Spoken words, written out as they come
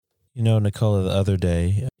Nicola, the other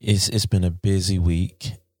day, it's been a busy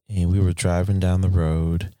week, and we were driving down the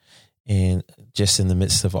road, and just in the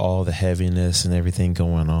midst of all the heaviness and everything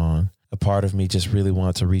going on, a part of me just really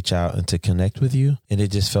wanted to reach out and to connect with you. And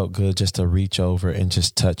it just felt good just to reach over and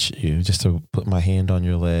just touch you, just to put my hand on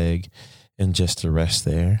your leg and just to rest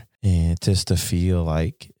there. And just to feel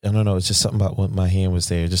like, I don't know, it's just something about when my hand was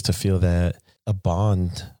there, just to feel that a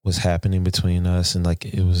bond was happening between us. And like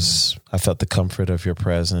I felt the comfort of your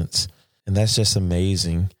presence. And that's just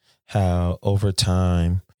amazing how over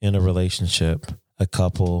time in a relationship, a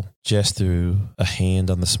couple, just through a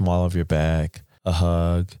hand on the small of your back, a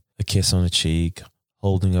hug, a kiss on the cheek,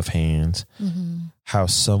 holding of hands, how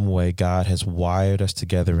some way God has wired us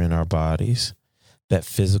together in our bodies. That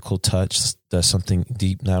physical touch does something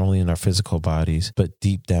deep, not only in our physical bodies, but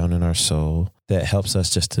deep down in our soul, that helps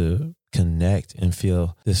us just to connect and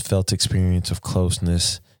feel this felt experience of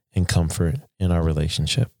closeness and comfort in our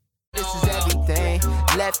relationship. This is everything.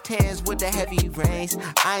 Left hands with the heavy reins.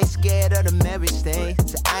 I ain't scared of the marriage thing.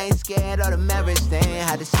 I ain't scared of the marriage thing.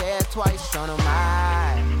 Had to say it twice on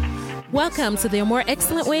my. Welcome to the More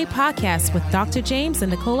Excellent Way podcast with Dr. James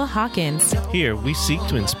and Nicola Hawkins. Here, we seek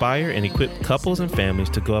to inspire and equip couples and families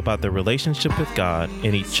to go about their relationship with God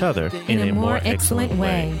and each other in a more excellent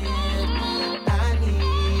way.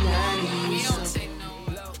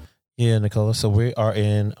 Yeah, Nicola, so we are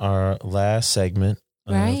in our last segment,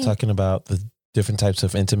 talking about the different types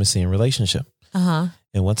of intimacy in relationship. And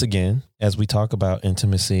once again, as we talk about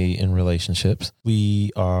intimacy in relationships,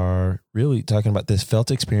 we are really talking about this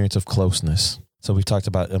felt experience of closeness. So we've talked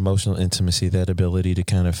about emotional intimacy, that ability to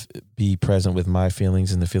kind of be present with my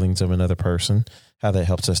feelings and the feelings of another person, how that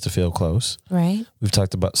helps us to feel close. Right. We've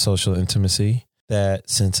talked about social intimacy, that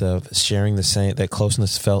sense of sharing the same, that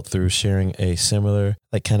closeness felt through sharing a similar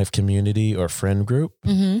like kind of community or friend group,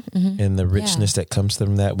 and the richness that comes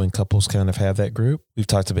from that when couples kind of have that group. We've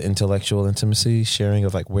talked about intellectual intimacy, sharing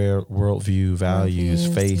of like where worldview,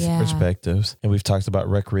 values, faith, perspectives. And we've talked about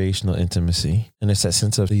recreational intimacy. And it's that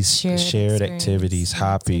sense of these shared activities,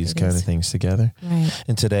 hobbies, kind of things together. Right.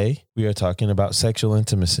 And today we are talking about sexual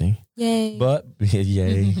intimacy. Yay. But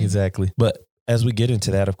exactly. But as we get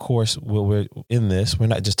into that, of course, we're in this, we're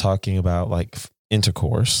not just talking about like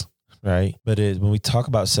intercourse, right? But when we talk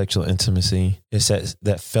about sexual intimacy, it's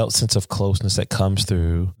that felt sense of closeness that comes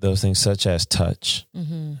through those things such as touch,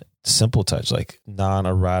 simple touch, like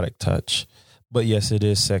non-erotic touch. But yes, it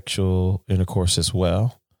is sexual intercourse as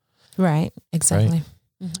well. Right, exactly. Right?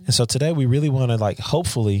 And so today we really want to like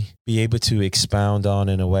hopefully be able to expound on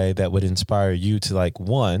in a way that would inspire you to like,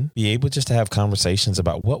 one, be able just to have conversations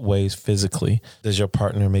about what ways physically does your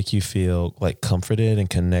partner make you feel like comforted and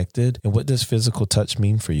connected, and what does physical touch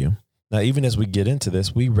mean for you? Now, even as we get into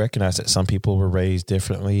this, we recognize that some people were raised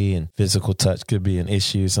differently and physical touch could be an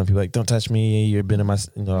issue. Some people like, don't touch me. You've been in my,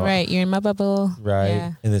 right. You're in my bubble. Right.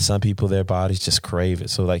 Yeah. And then some people, their bodies just crave it.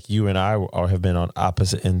 So like you and I have been on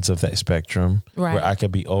opposite ends of that spectrum, right, where I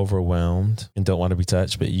could be overwhelmed and don't want to be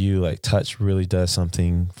touched, but you like touch really does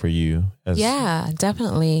something for you. Yeah,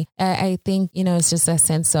 definitely. I think, it's just a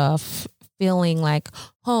sense of feeling like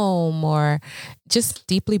home or just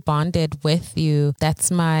deeply bonded with you. That's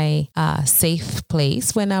my safe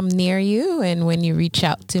place when I'm near you. And when you reach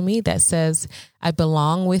out to me, that says I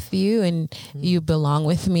belong with you and you belong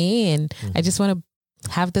with me. And I just want to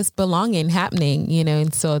have this belonging happening,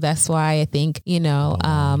 and so that's why I think,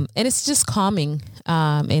 and it's just calming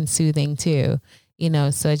and soothing too,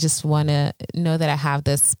 so I just want to know that I have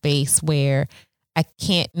this space where I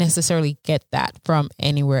can't necessarily get that from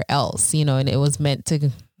anywhere else, and it was meant to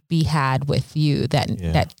be had with you,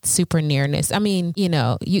 that super nearness. I mean,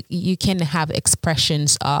 you can have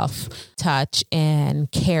expressions of touch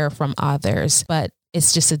and care from others, but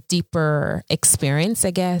it's just a deeper experience,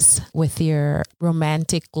 I guess, with your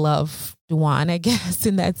romantic loved one, I guess,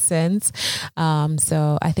 in that sense.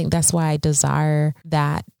 So I think that's why I desire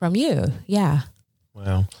that from you. Yeah.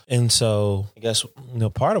 Wow. And so I guess,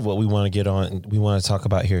 part of what we want to get on, we want to talk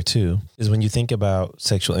about here too, is when you think about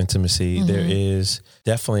sexual intimacy, there is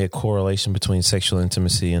definitely a correlation between sexual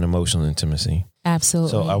intimacy and emotional intimacy.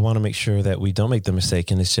 Absolutely. So I want to make sure that we don't make the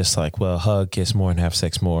mistake and it's just like, well, hug, kiss more and have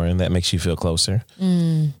sex more. And that makes you feel closer,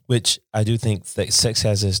 which I do think that sex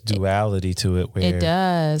has this duality to it where it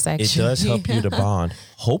does actually. It does help you to bond,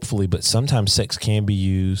 hopefully, but sometimes sex can be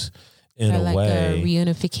used in a way, a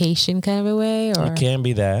reunification kind of a way, or it can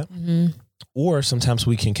be that, or sometimes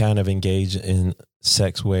we can kind of engage in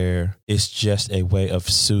sex where it's just a way of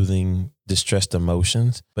soothing distressed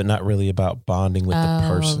emotions, but not really about bonding with the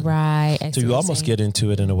person. Right. So you almost get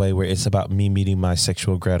into it in a way where it's about me meeting my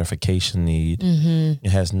sexual gratification need. It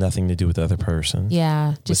has nothing to do with the other person.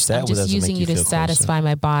 Yeah. I'm just using you to satisfy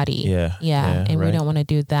my body. Yeah. And we don't want to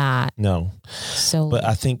do that. No. So, but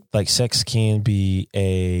I think like sex can be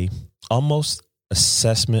a almost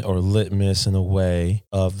assessment or litmus in a way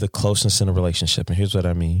of the closeness in a relationship. And here's what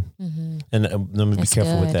I mean. And let me be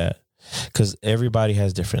careful with that. Because everybody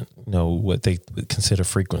has different, what they consider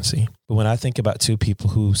frequency. But when I think about two people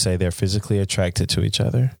who say they're physically attracted to each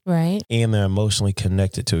other, right, and they're emotionally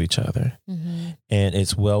connected to each other, and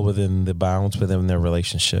it's well within the bounds within their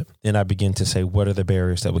relationship, then I begin to say, what are the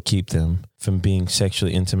barriers that would keep them from being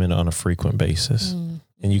sexually intimate on a frequent basis?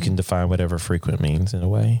 And you can define whatever frequent means in a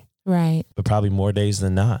way. Right. But probably more days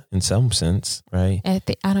than not in some sense, right?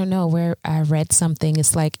 I don't know where I read something.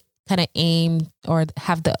 It's like kind of aim or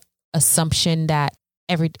have the assumption that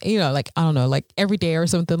every day or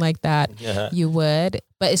something like that, you would.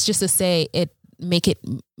 But it's just to say make it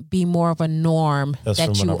be more of a norm. That's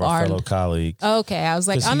that from you one of our are fellow colleagues. Okay. I was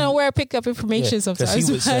like, I don't know where I pick up information sometimes.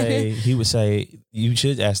 He would say, you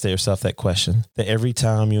should ask yourself that question, that every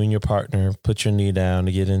time you and your partner put your knee down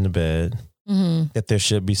to get into bed, that there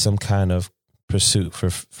should be some kind of pursuit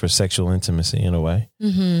for sexual intimacy in a way,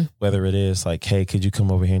 whether it is like, hey, could you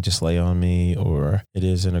come over here and just lay on me, or it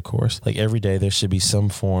is intercourse. Like every day there should be some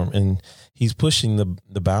form, and he's pushing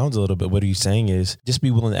the bounds a little bit. What he's saying is just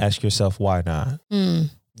be willing to ask yourself, why not?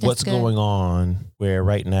 What's going on where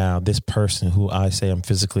right now this person who I say I'm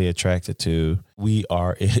physically attracted to, we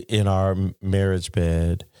are in our marriage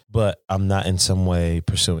bed, but I'm not in some way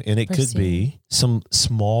pursuing. And it could be some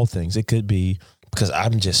small things. It could be because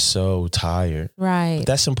I'm just so tired. Right. But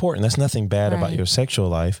that's important. That's nothing bad about your sexual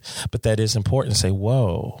life, but that is important to say,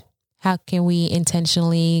 whoa. How can we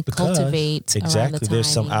intentionally cultivate? Exactly. There's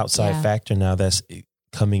some outside factor now that's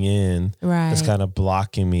coming in that's kind of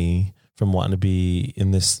blocking me from wanting to be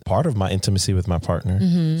in this part of my intimacy with my partner.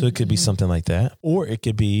 So it could be something like that. Or it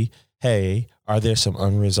could be, hey, are there some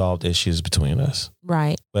unresolved issues between us?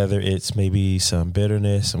 Right. Whether it's maybe some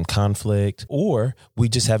bitterness, some conflict, or we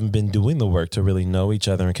just haven't been doing the work to really know each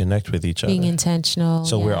other and connect with each other. Being intentional.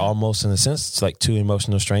 So we're almost, in a sense, it's like two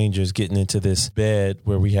emotional strangers getting into this bed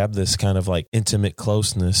where we have this kind of like intimate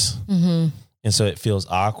closeness. And so it feels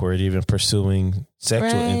awkward even pursuing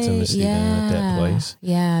sexual intimacy at that place.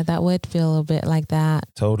 Yeah, that would feel a bit like that.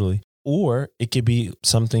 Totally. Or it could be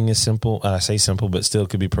something as simple, I say simple, but still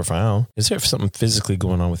could be profound. Is there something physically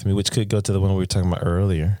going on with me, which could go to the one we were talking about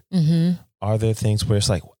earlier? Are there things where it's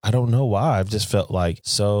like, I don't know why, I've just felt like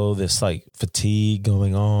this like fatigue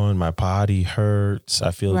going on. My body hurts. I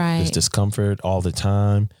feel this discomfort all the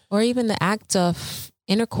time. Or even the act of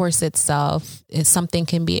intercourse itself is something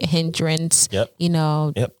can be a hindrance,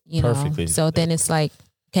 perfectly. So then it's like,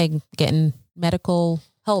 okay, getting medical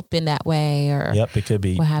help in that way, or it could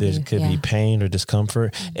be be pain or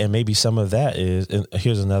discomfort, and maybe some of that is. And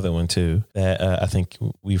here's another one too that I think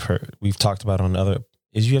we've talked about on other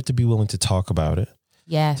is you have to be willing to talk about it.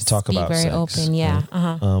 Yes, to talk about very sex. Open. Yeah.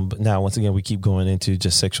 But now once again we keep going into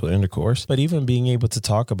just sexual intercourse, but even being able to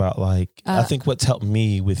talk about I think what's helped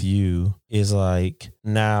me with you is like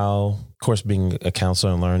now, of course, being a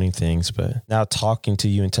counselor and learning things, but now talking to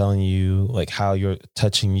you and telling you like how you're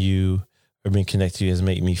touching you or being connected to you has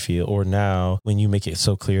made me feel. Or now when you make it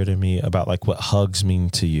so clear to me about like what hugs mean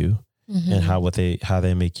to you and how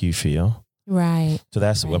they make you feel. Right. So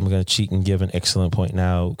that's what I'm going to cheat and give an excellent point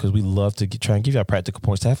now, because we love to try and give you our practical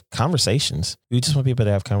points to have conversations. We just want people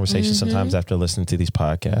to have conversations sometimes after listening to these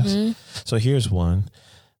podcasts. So here's one.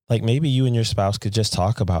 Like maybe you and your spouse could just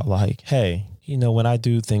talk about like, hey, when I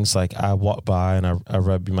do things like I walk by and I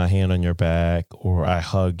rub my hand on your back, or I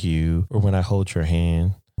hug you, or when I hold your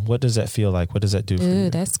hand, what does that feel like? What does that do for you?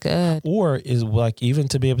 That's good. Or is like even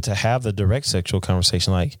to be able to have the direct sexual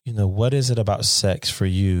conversation, like, what is it about sex for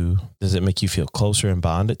you? Does it make you feel closer and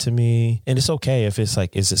bonded to me? And it's okay if it's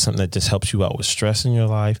like, is it something that just helps you out with stress in your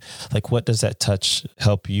life? Like, what does that touch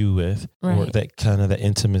help you with? Right. Or that kind of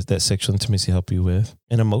that sexual intimacy help you with?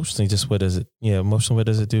 And emotionally, just what does it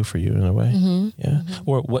do for you in a way?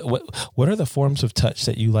 Or what are the forms of touch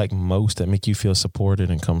that you like most that make you feel supported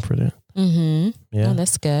and comforted? Yeah,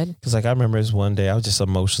 that's good. Because like I remember this one day I was just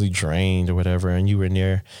emotionally drained or whatever, and you were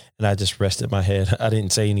near, and I just rested my head. I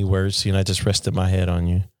didn't say any words, I just rested my head on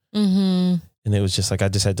you. And it was just like I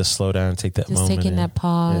just had to slow down and take that moment. Just taking that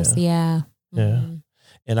pause. Yeah.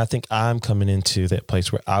 And I think I'm coming into that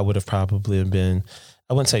place where I would have probably been,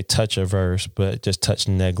 I wouldn't say touch averse, but just touch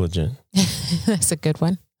negligent. That's a good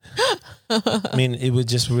one. I mean, it would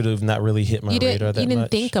have not really hit my radar that much. You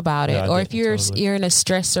didn't think about it. Or if you're in a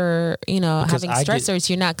stressor, because having stressors,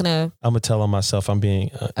 you're not going to. I'm going to tell on myself I'm being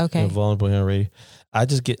vulnerable here already. I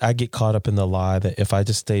get caught up in the lie that if I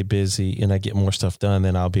just stay busy and I get more stuff done,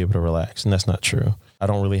 then I'll be able to relax. And that's not true. I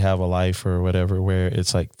don't really have a life or whatever where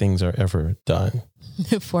it's like things are ever done.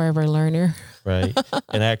 Forever learner. Right.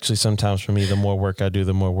 And actually, sometimes for me, the more work I do,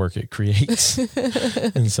 the more work it creates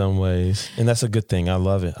in some ways. And that's a good thing. I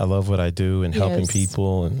love it. I love what I do and helping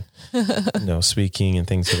people and, speaking and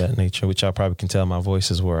things of that nature, which I probably can tell my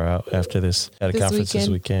voices were out after this at a conference this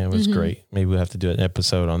weekend. It was great. Maybe we'll have to do an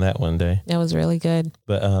episode on that one day. That was really good.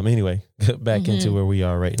 But anyway, back into where we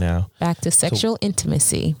are right now. Back to sexual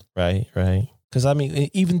intimacy. Right. Because I mean,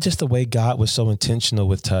 even just the way God was so intentional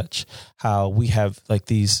with touch, how we have like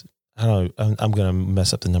these, I don't know, I'm going to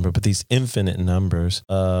mess up the number, but these infinite numbers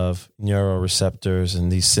of neuroreceptors and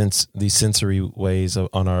these sensory ways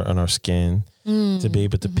on our skin to be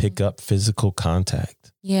able to pick up physical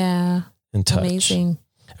contact. Yeah. And touch. Amazing.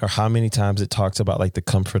 Or how many times it talks about like the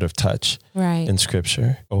comfort of touch in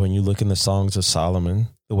scripture. Or when you look in the Songs of Solomon,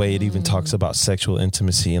 the way it even talks about sexual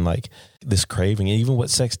intimacy and like this craving, and even what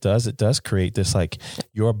sex does, it does create this, like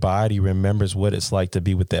your body remembers what it's like to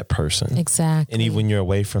be with that person. Exactly. And even when you're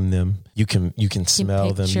away from them, you can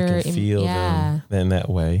smell them, you can feel them in that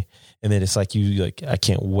way. And then it's like I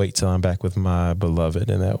can't wait till I'm back with my beloved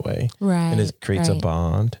in that way. Right. And it creates a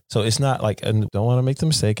bond. So it's not like, I don't want to make the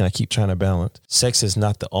mistake, and I keep trying to balance. Sex is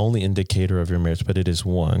not the only indicator of your marriage, but it is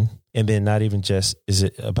one. And then not even just is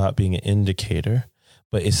it about being an indicator,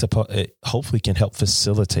 but it hopefully can help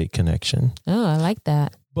facilitate connection. Oh, I like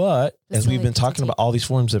that. But as we've been talking about all these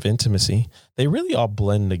forms of intimacy, they really all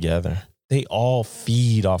blend together. They all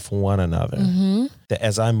feed off one another. That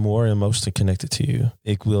as I'm more emotionally connected to you,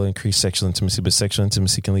 it will increase sexual intimacy, but sexual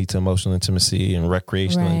intimacy can lead to emotional intimacy and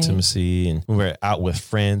recreational intimacy. And when we're out with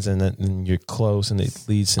friends and you're close, and it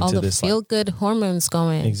leads into all the this feel good hormones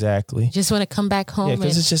going. Exactly. You just want to come back home. Yeah,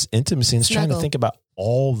 because it's just intimacy. And it's trying to think about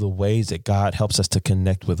all the ways that God helps us to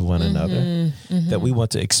connect with one another, that we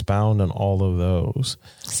want to expound on all of those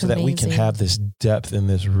so that we can have this depth and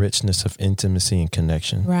this richness of intimacy and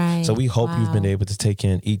connection. Right. So we hope you've been able to take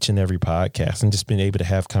in each and every podcast and just been able to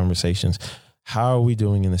have conversations. How are we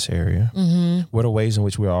doing in this area? What are ways in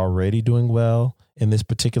which we're already doing well in this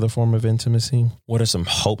particular form of intimacy? What are some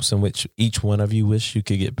hopes in which each one of you wish you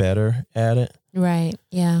could get better at it? Right.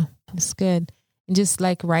 Yeah. It's good. Just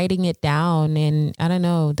like writing it down and I don't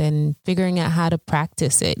know, then figuring out how to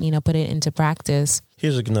practice it, put it into practice.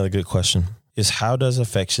 Here's another good question is how does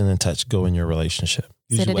affection and touch go in your relationship?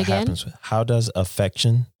 Usually what happens with how does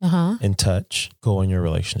affection and touch go in your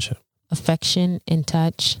relationship? Affection and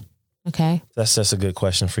touch. Okay. That's just a good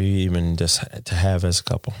question for you even just to have as a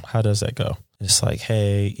couple. How does that go? It's like,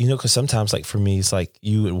 hey, because sometimes like for me, it's like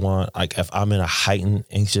you would want, like if I'm in a heightened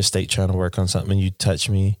anxious state trying to work on something and you touch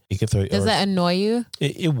me, it could throw. Does that annoy you?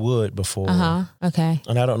 It would before. Okay.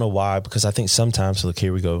 And I don't know why, because I think sometimes, look,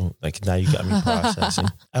 here we go. Like now you got me processing.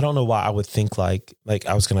 I don't know why I would think like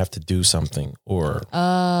I was going to have to do something or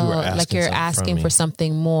you're asking for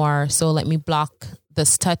something more. So let me block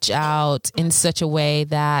this touch out in such a way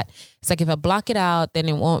that it's like if I block it out, then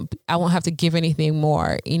I won't have to give anything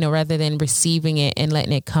more, rather than receiving it and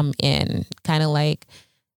letting it come in. Kind of like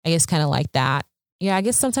that. Yeah, I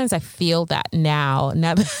guess sometimes I feel that now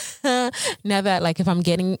that like if I'm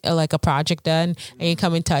getting like a project done and you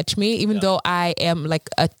come and touch me, even though I am like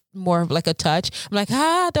more of like a touch, I'm like,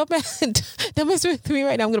 don't mess with me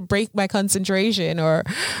right now. I'm going to break my concentration or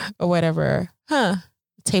whatever.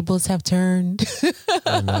 Tables have turned.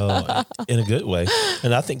 I know, in a good way.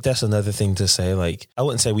 And I think that's another thing to say. Like, I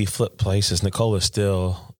wouldn't say we flip places. Nicola's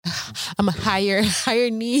still... I'm a higher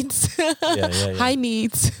needs. High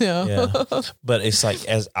needs. Yeah. But it's like,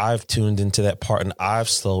 as I've tuned into that part and I've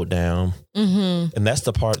slowed down, and that's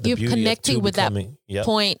the part, the beauty connecting with becoming, that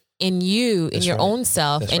point in you, in your own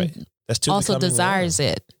self. That's and also desires one.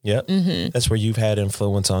 It. Yep. Mm-hmm. That's where you've had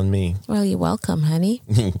influence on me. Well, you're welcome, honey.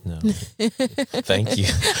 No. Thank you.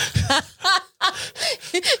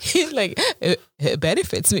 He's like, it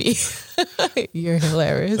benefits me. You're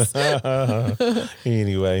hilarious.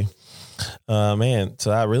 Anyway, man,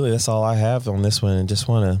 so that's all I have on this one. And just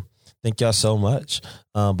want to thank y'all so much.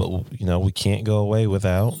 But, we can't go away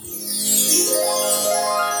without...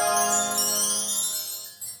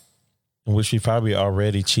 which we probably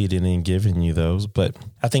already cheated in giving you those. But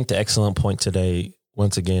I think the excellent point today,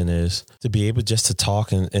 once again, is to be able just to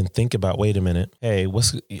talk and think about, wait a minute, hey,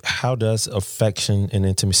 how does affection and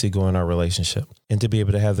intimacy go in our relationship? And to be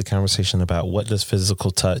able to have the conversation about what does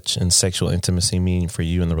physical touch and sexual intimacy mean for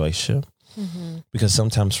you in the relationship? Because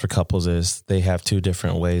sometimes for couples is they have two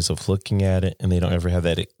different ways of looking at it, and they don't ever have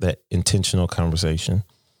that intentional conversation.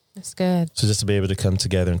 That's good. So just to be able to come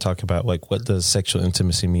together and talk about like, what does sexual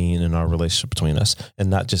intimacy mean in our relationship between us, and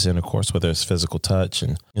not just intercourse, whether it's physical touch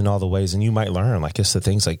and in all the ways. And you might learn, like, it's the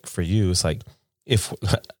things like for you, it's like, if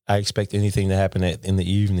I expect anything to happen in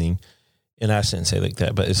the evening, and I shouldn't say like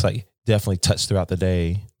that, but it's like definitely touch throughout the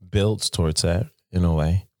day builds towards that in a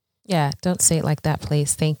way. Yeah. Don't say it like that,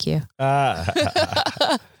 please. Thank you. Yeah.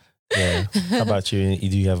 How about you?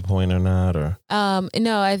 Do you have a point or not? Or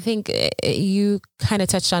no, I think you kind of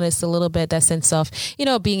touched on this a little bit, that sense of,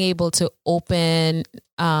 being able to open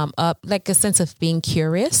up, like a sense of being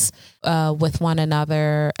curious with one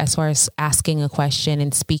another as far as asking a question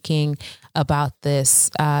and speaking about this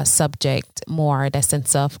subject more, that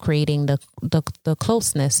sense of creating the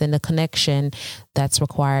closeness and the connection that's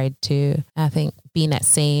required to, I think, be in that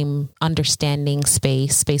same understanding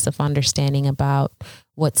space of understanding about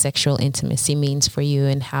what sexual intimacy means for you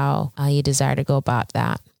and how you desire to go about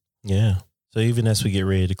that. Yeah. So even as we get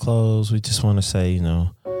ready to close, we just want to say,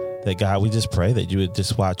 that God, we just pray that you would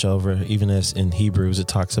just watch over, even as in Hebrews, it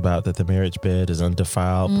talks about that the marriage bed is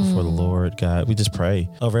undefiled before the Lord. God, we just pray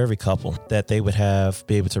over every couple that they would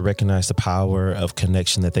be able to recognize the power of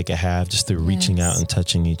connection that they could have just through reaching out and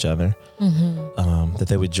touching each other. That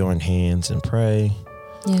they would join hands and pray.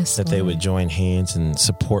 Yes, that they would join hands and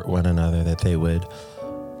support one another, that they would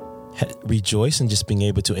rejoice in just being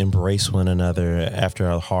able to embrace one another after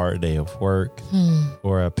a hard day of work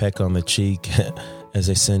or a peck on the cheek as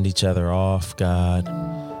they send each other off. God,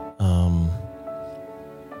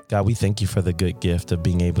 God, we thank you for the good gift of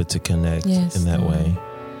being able to connect in that way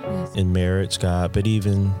in marriage, God. But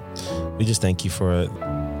even we just thank you for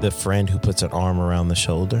the friend who puts an arm around the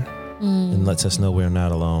shoulder and lets us know we're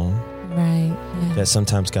not alone. Right. Yeah. That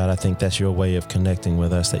sometimes, God, I think that's your way of connecting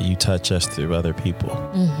with us, that you touch us through other people,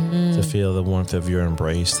 to feel the warmth of your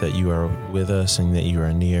embrace, that you are with us and that you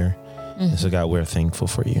are near. And so, God, we're thankful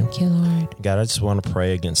for you. Thank you, Lord. God, I just want to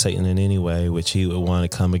pray against Satan in any way which he would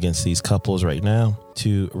want to come against these couples right now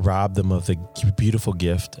to rob them of the beautiful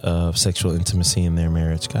gift of sexual intimacy in their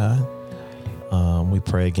marriage, God. We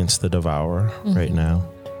pray against the devourer right now.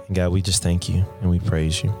 And God, we just thank you and we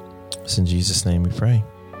praise you. It's in Jesus' name we pray.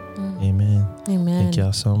 Amen. Amen. Thank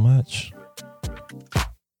y'all so much.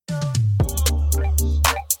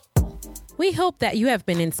 We hope that you have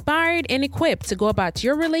been inspired and equipped to go about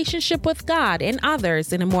your relationship with God and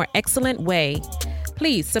others in a more excellent way.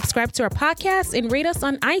 Please subscribe to our podcast and rate us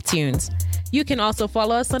on iTunes. You can also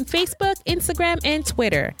follow us on Facebook, Instagram, and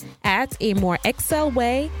Twitter at A More Excel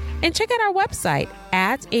Way, and check out our website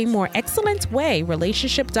at A More Excellent Way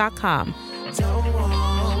Relationship.com. Don't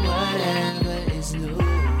want whatever is new.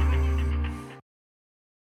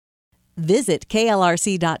 Visit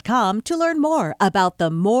KLRC.com to learn more about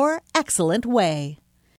the More Excellent Way.